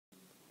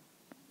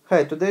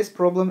Hi, today's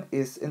problem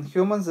is in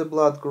humans the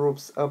blood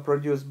groups are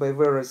produced by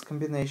various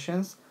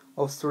combinations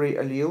of three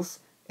alleles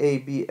A,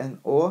 B and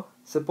O.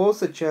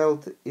 Suppose a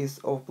child is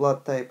of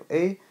blood type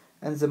A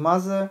and the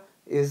mother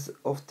is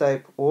of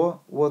type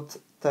O. What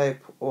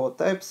type or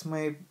types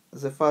may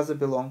the father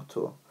belong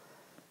to?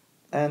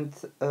 And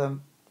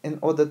in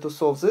order to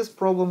solve this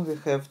problem we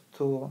have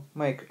to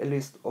make a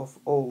list of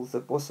all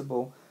the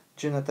possible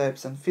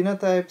genotypes and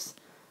phenotypes.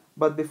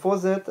 But before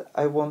that,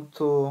 I want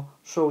to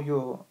show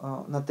you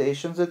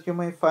notations that you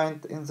may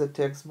find in the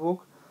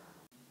textbook.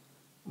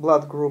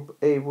 Blood group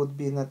A would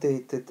be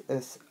notated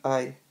as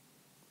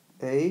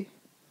IA,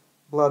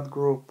 blood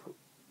group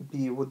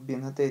B would be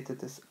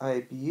notated as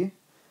IB,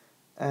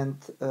 and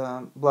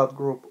blood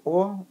group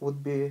O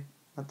would be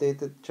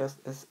notated just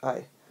as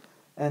I.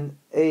 And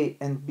A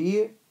and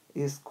B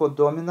is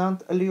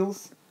codominant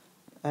alleles,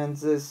 and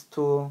these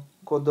two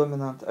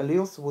codominant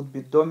alleles would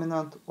be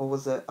dominant over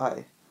the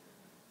I.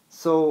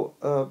 So,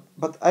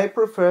 but I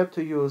prefer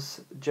to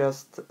use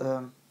just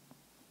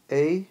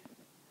A,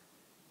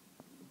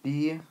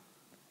 B,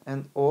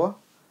 and O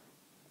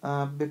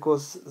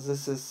because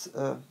this is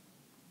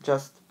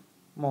just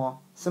more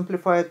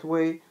simplified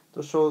way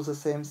to show the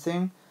same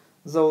thing.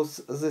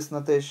 This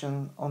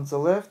notation on the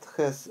left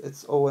has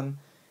its own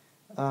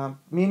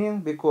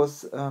meaning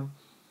because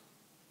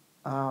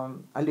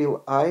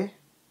allele I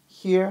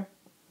here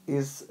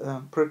is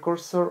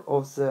precursor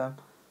of the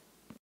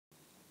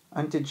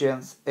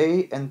antigens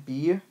A and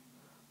B,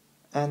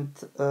 and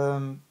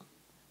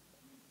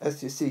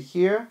as you see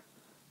here,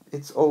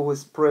 it's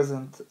always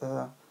present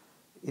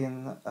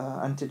in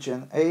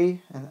antigen A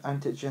and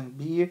antigen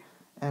B,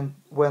 and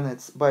when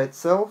it's by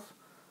itself,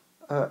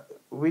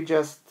 we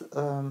just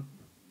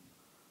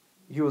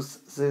use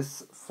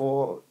this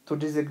to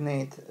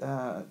designate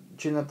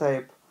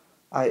genotype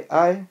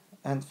II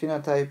and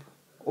phenotype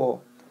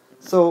O.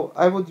 So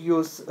I would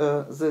use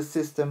this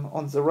system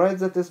on the right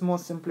that is more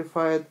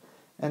simplified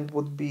and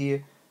would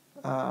be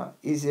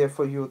easier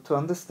for you to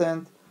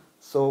understand.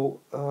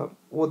 So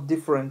what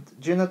different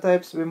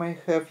genotypes we may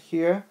have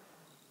here,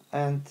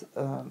 and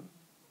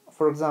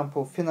for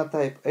example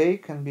phenotype A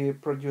can be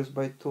produced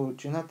by two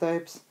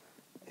genotypes,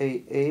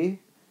 AA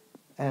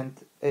and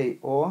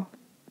AO,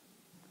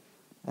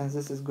 and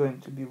this is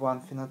going to be one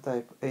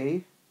phenotype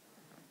A,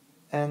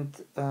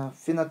 and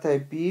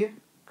phenotype B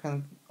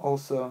can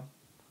also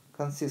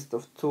consist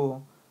of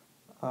two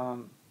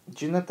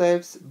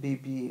genotypes,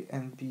 BB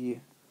and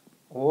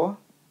BO,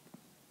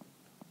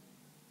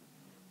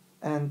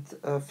 and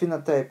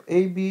phenotype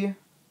AB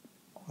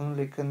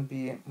only can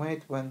be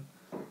made when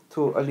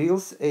two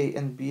alleles A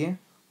and B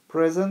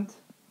present,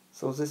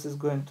 so this is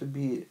going to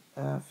be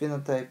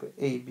phenotype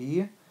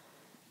AB,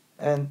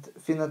 and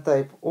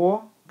phenotype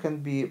O can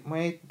be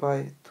made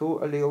by two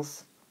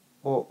alleles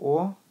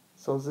OO,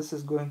 so this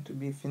is going to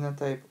be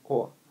phenotype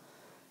O.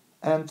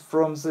 And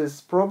from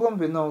this problem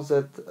we know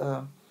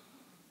that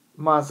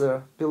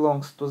mother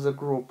belongs to the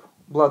group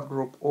blood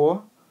group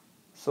O,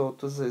 so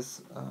to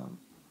this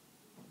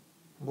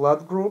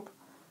blood group,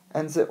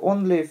 and the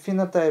only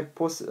genotype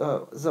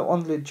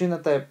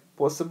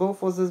possible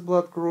for this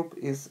blood group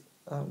is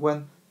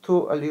when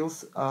two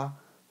alleles are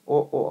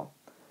OO.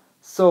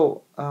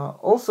 So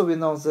also we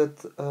know that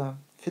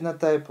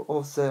phenotype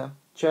of the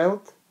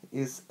child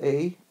is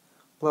A,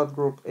 blood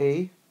group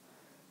A,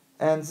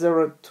 and there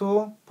are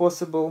two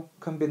possible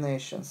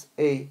combinations,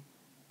 A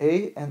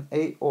and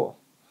AO.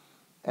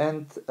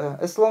 And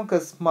as long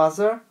as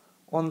mother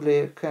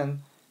only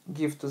can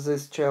give to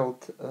this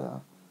child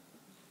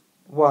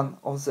one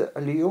of the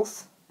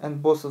alleles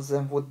and both of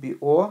them would be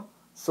O,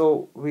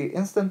 so we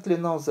instantly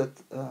know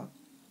that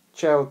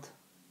child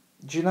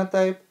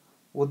genotype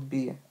would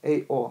be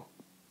AO.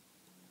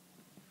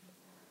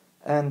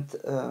 And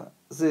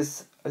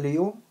this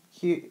allele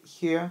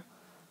here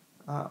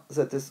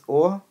that is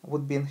O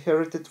would be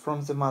inherited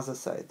from the mother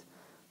side.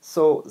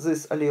 So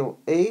this allele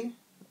A,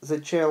 the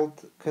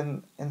child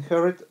can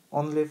inherit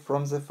only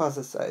from the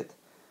father side.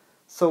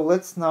 So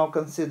let's now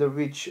consider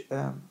which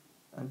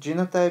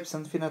genotypes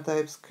and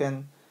phenotypes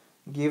can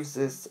give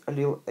this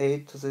allele A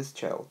to this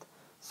child.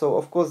 So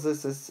of course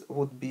this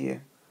would be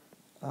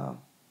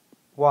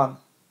one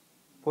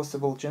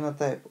possible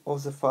genotype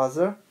of the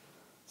father.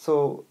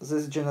 So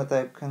this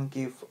genotype can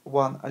give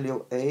one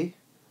allele A,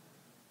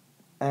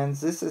 and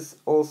this is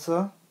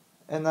also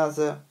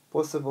another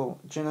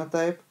possible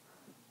genotype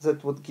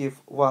that would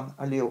give one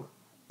allele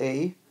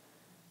A,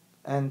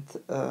 and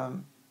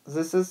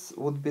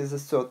would be the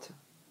third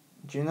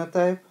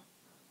genotype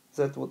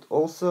that would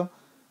also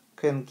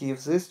can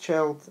give this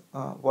child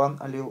one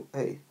allele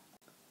A.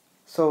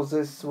 So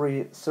these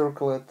three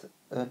circled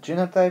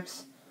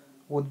genotypes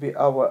would be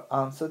our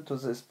answer to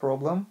this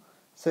problem.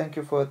 Thank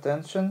you for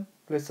attention.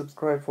 Please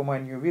subscribe for my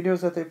new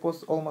videos that I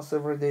post almost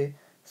every day.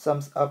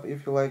 Thumbs up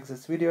if you like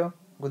this video.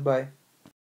 Goodbye.